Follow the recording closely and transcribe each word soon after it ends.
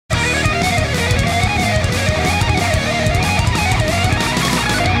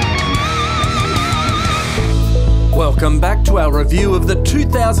Welcome back to our review of the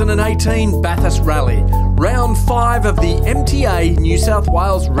 2018 Bathurst Rally, round 5 of the MTA New South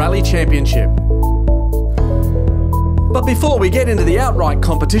Wales Rally Championship. But before we get into the outright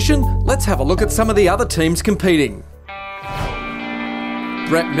competition, let's have a look at some of the other teams competing.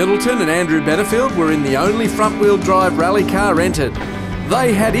 Brett Middleton and Andrew Benefield were in the only front-wheel drive rally car entered.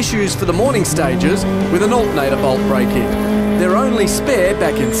 They had issues for the morning stages with an alternator bolt break-in. Their only spare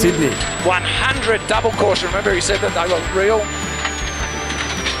back in Sydney. 100 double caution. Remember he said that they were real.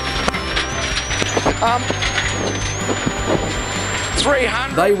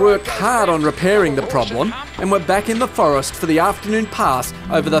 300. They worked hard on repairing the problem and were back in the forest for the afternoon pass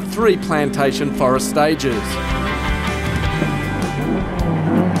over the 3 plantation forest stages.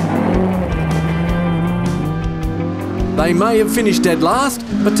 They may have finished dead last,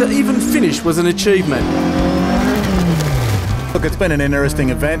 but to even finish was an achievement. Look, it's been an interesting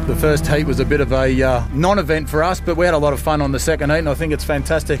event. The first heat was a bit of a non-event for us, but we had a lot of fun on the second heat, and I think it's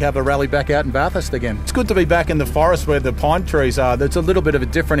fantastic to have a rally back out in Bathurst again. It's good to be back in the forest where the pine trees are. There's a little bit of a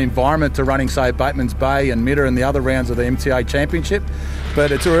different environment to running, say, Bateman's Bay and Midder and the other rounds of the MTA Championship,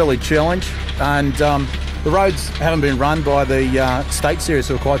 but it's a really challenge. And the roads haven't been run by the State Series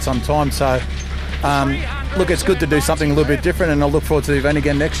for quite some time, so look, it's good to do something a little bit different, and I look forward to the event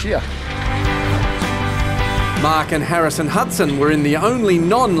again next year. Mark and Harrison Hudson were in the only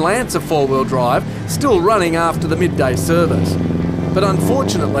non-Lancer 4-wheel drive, still running after the midday service. But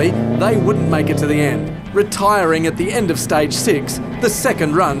unfortunately, they wouldn't make it to the end, retiring at the end of stage 6, the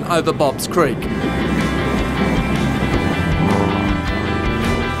second run over Bob's Creek.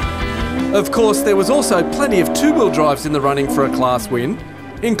 Of course, there was also plenty of 2-wheel drives in the running for a class win,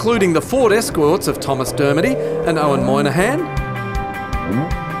 including the Ford Escorts of Thomas Dermody and Owen Moynihan,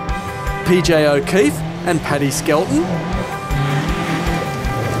 PJ O'Keefe and Paddy Skelton,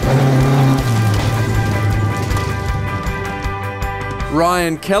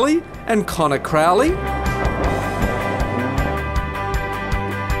 Ryan Kelly and Connor Crowley,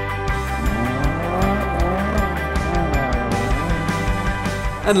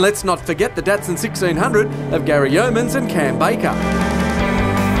 and let's not forget the Datsun 1600 of Gary Yeomans and Cam Baker.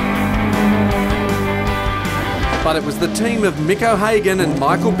 But it was the team of Mick O'Hagan and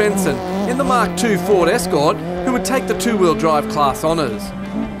Michael Benson in the Mark II Ford Escort who would take the 2-wheel drive class honours.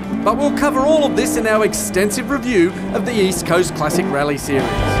 But we'll cover all of this in our extensive review of the East Coast Classic Rally Series.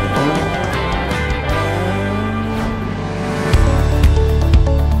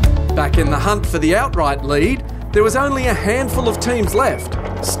 Back in the hunt for the outright lead, there was only a handful of teams left.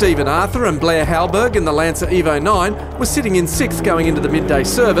 Stephen Arthur and Blair Halberg in the Lancer EVO 9 were sitting in 6th going into the midday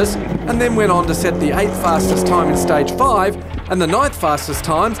service, and then went on to set the 8th fastest time in stage 5 and the 9th fastest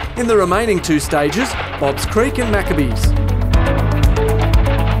times in the remaining 2 stages, Bob's Creek and Maccabees.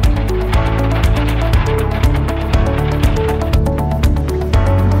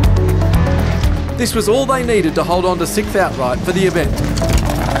 This was all they needed to hold on to 6th outright for the event.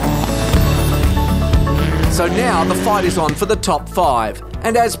 So now the fight is on for the top 5,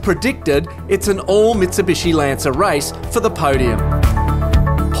 and as predicted, it's an all Mitsubishi Lancer race for the podium.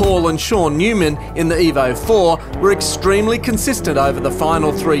 Paul and Sean Newman in the EVO 4 were extremely consistent over the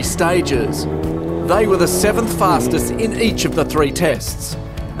final 3 stages. They were the 7th fastest in each of the 3 tests,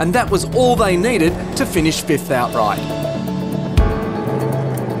 and that was all they needed to finish 5th outright.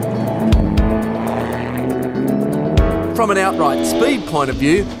 From an outright speed point of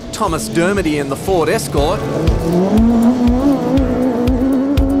view, Thomas Dermody in the Ford Escort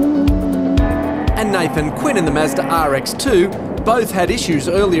and Nathan Quinn in the Mazda RX-2 both had issues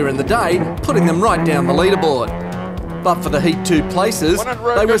earlier in the day, putting them right down the leaderboard. But for the Heat 2 places,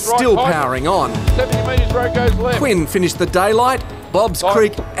 they were still powering on. 70 metres road goes left. Quinn finished the Daylight, Bob's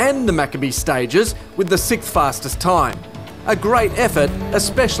Creek and the Maccabee stages with the 6th fastest time. A great effort,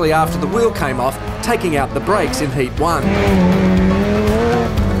 especially after the wheel came off, taking out the brakes in Heat 1.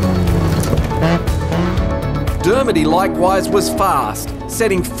 Dermody likewise was fast,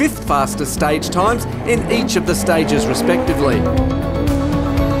 setting 5th fastest stage times in each of the stages respectively.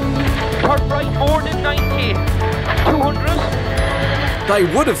 Turn right more than 90. 200. They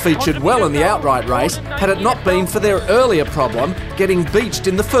would have featured well in the outright race had it not been for their earlier problem, getting beached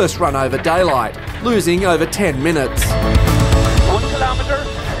in the first run over Daylight, losing over 10 minutes. 1 kilometre.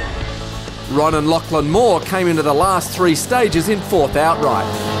 Ron and Lachlan Moore came into the last 3 stages in 4th outright.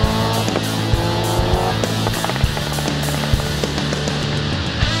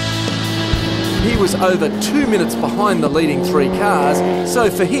 He was over 2 minutes behind the leading 3 cars,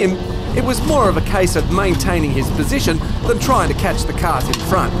 so for him, it was more of a case of maintaining his position than trying to catch the cars in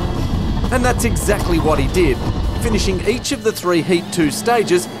front. And that's exactly what he did, finishing each of the 3 Heat 2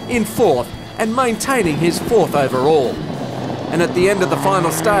 stages in 4th and maintaining his 4th overall. And at the end of the final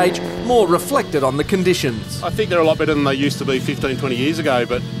stage, Moore reflected on the conditions. I think they're a lot better than they used to be 15, 20 years ago,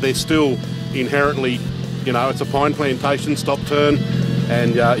 but they're still inherently, you know, it's a pine plantation, stop turn,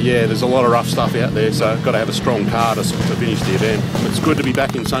 and yeah, there's a lot of rough stuff out there, so got to have a strong car to finish the event. It's good to be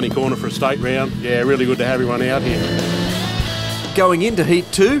back in Sunny Corner for a state round. Yeah, really good to have everyone out here. Going into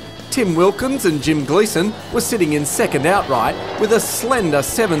Heat 2, Tim Wilkins and Jim Gleeson were sitting in 2nd outright with a slender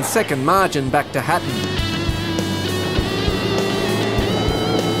 7-second margin back to Hatton.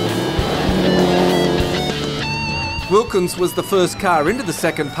 Wilkins was the first car into the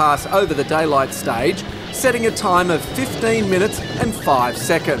 2nd pass over the daylight stage, setting a time of 15 minutes and 5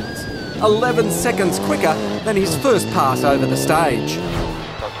 seconds, 11 seconds quicker than his first pass over the stage.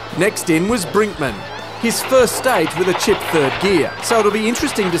 Next in was Brinkman, his first stage with a chipped 3rd gear, so it'll be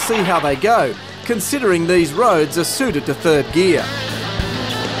interesting to see how they go, considering these roads are suited to 3rd gear.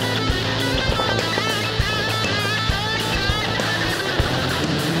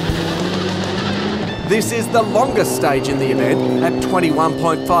 This is the longest stage in the event at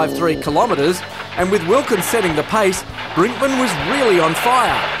 21.53 kilometres, and with Wilkins setting the pace, Brinkman was really on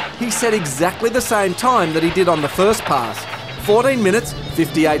fire. He set exactly the same time that he did on the first pass, 14 minutes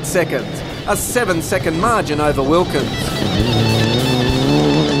 58 seconds, a 7-second margin over Wilkins.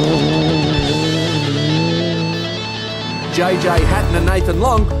 JJ Hatton and Nathan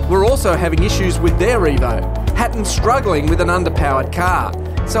Long were also having issues with their Evo. Hatton struggling with an underpowered car,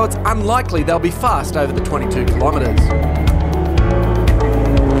 so it's unlikely they'll be fast over the 22 kilometres.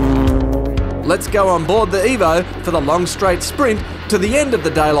 Let's go on board the Evo for the long straight sprint to the end of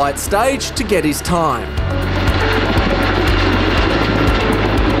the daylight stage to get his time.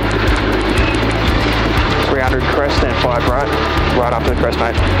 Crest and 5 right up to the crest,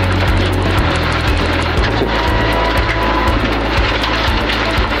 mate.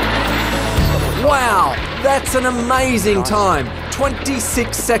 Wow, that's an amazing time.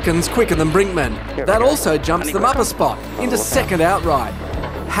 26 seconds quicker than Brinkman. That also jumps them up a spot into 2nd outright.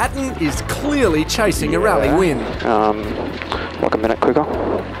 Hatton is clearly chasing a rally win. Like a minute quicker.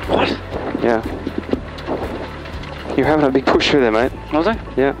 What? Yeah. You're having a big push through there, mate. Was I?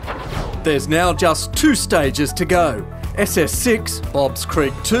 Yeah. There's now just 2 stages to go. SS6, Bob's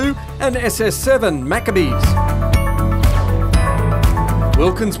Creek 2, and SS7, Maccabees.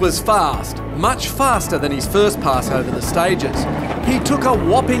 Wilkins was fast, much faster than his first pass over the stages. He took a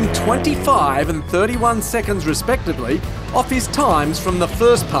whopping 25 and 31 seconds respectively off his times from the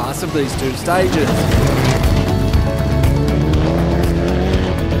first pass of these 2 stages.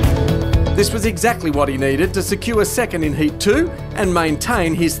 This was exactly what he needed to secure 2nd in Heat 2 and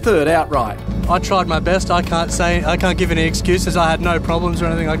maintain his 3rd outright. I tried my best. I can't give any excuses. I had no problems or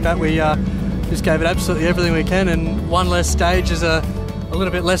anything like that. We just gave it absolutely everything we can, and one less stage is a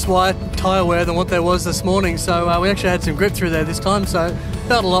little bit less wide tyre wear than what there was this morning, so we actually had some grip through there this time, so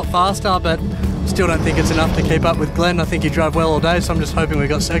felt a lot faster, but still don't think it's enough to keep up with Glenn. I think he drove well all day, so I'm just hoping we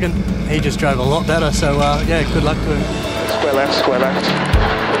got 2nd. He just drove a lot better, so yeah, good luck to him. Square left, square left.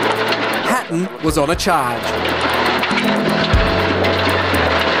 Hatton was on a charge.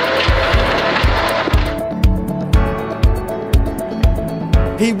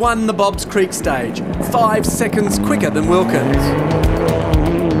 He won the Bob's Creek stage, 5 seconds quicker than Wilkins.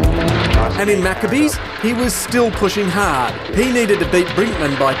 And in Maccabees, he was still pushing hard. He needed to beat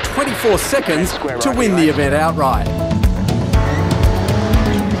Brinkman by 24 seconds to win the event outright.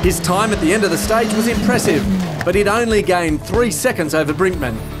 His time at the end of the stage was impressive, but he'd only gained 3 seconds over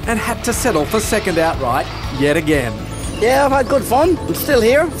Brinkman and had to settle for 2nd outright yet again. Yeah, I've had good fun. I'm still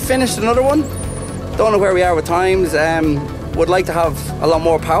here, finished another one. Don't know where we are with times. Would like to have a lot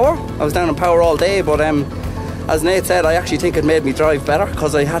more power. I was down in power all day, but as Nate said, I actually think it made me drive better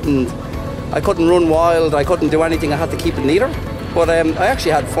because I couldn't run wild, I couldn't do anything, I had to keep it neater. But I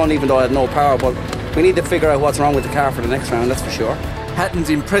actually had fun even though I had no power, but we need to figure out what's wrong with the car for the next round, that's for sure. Hatton's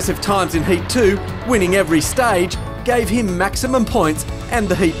impressive times in Heat 2, winning every stage, gave him maximum points and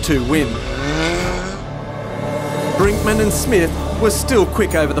the Heat 2 win. Brinkman and Smith were still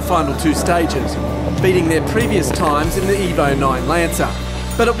quick over the final 2 stages, beating their previous times in the Evo 9 Lancer,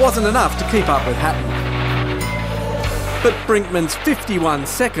 but it wasn't enough to keep up with Hatton. But Brinkman's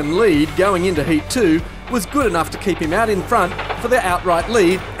 51-second lead going into Heat 2 was good enough to keep him out in front for the outright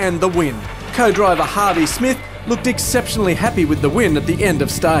lead and the win. Co-driver Harvey Smith looked exceptionally happy with the win at the end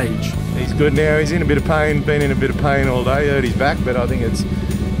of stage. He's good now, he's in a bit of pain, been in a bit of pain all day, hurt his back, but I think it's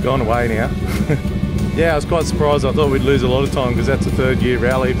gone away now. Yeah, I was quite surprised. I thought we'd lose a lot of time because that's a 3rd year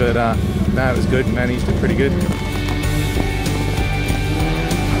rally, but no, it was good, managed it pretty good.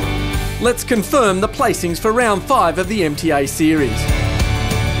 Let's confirm the placings for round 5 of the MTA series.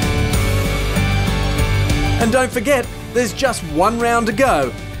 And don't forget, there's just one round to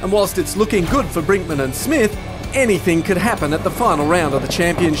go, and whilst it's looking good for Brinkman and Smith, anything could happen at the final round of the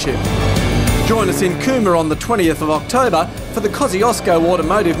championship. Join us in Cooma on the 20th of October for the Kosciuszko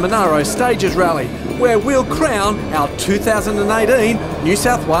Automotive Monaro Stages Rally, where we'll crown our 2018 New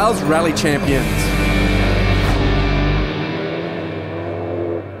South Wales Rally Champions.